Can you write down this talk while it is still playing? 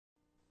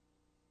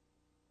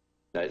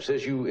Now, it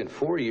says you, in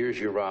 4 years,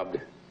 you robbed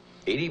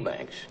 80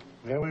 banks.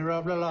 Yeah, we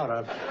robbed a lot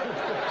of.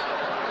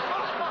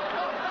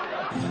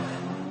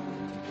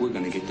 We're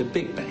gonna get the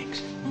big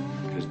banks,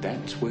 because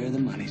that's where the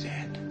money's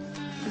at.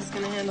 Who's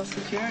gonna handle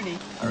security?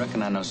 I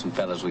reckon I know some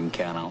fellas we can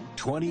count on.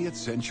 20th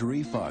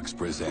Century Fox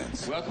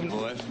presents Welcome,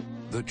 boys.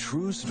 the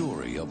true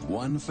story of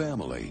one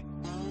family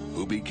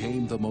who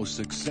became the most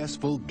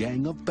successful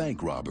gang of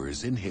bank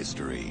robbers in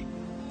history.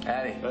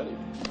 Howdy.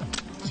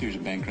 Here's a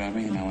bank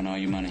robbery, and I want all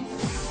your money.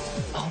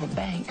 All the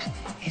banks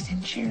is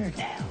insured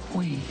now.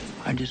 We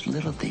are just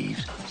little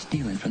thieves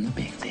stealing from the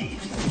big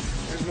thieves.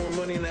 There's more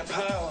money in that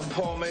pile than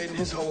Paul made in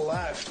his whole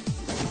life.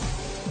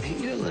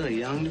 Ain't you a little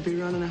young to be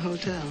running a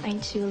hotel?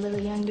 Ain't you a little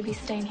young to be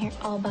staying here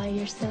all by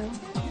yourself?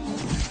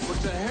 What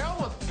the hell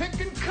with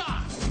picking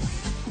cotton?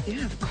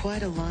 You have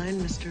quite a line,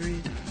 Mr.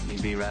 Reed.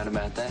 You'd be right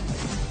about that.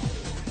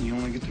 You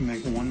only get to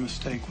make one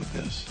mistake with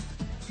this.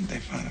 If they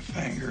find a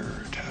finger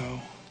or a toe,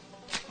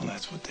 well,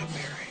 that's what they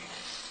bury.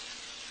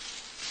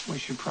 We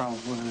should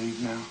probably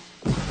leave now.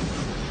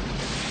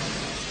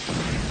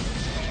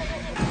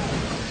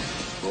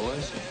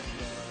 Boys,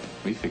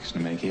 we fixing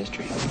to make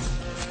history.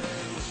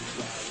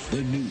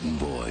 The Newton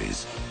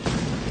Boys.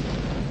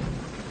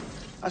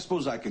 I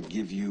suppose I could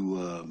give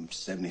you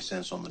 70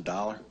 cents on the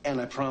dollar,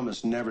 and I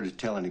promise never to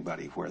tell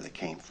anybody where they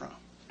came from.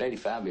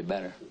 85 would be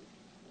better.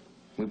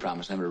 We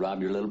promise never to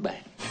rob your little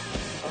bank.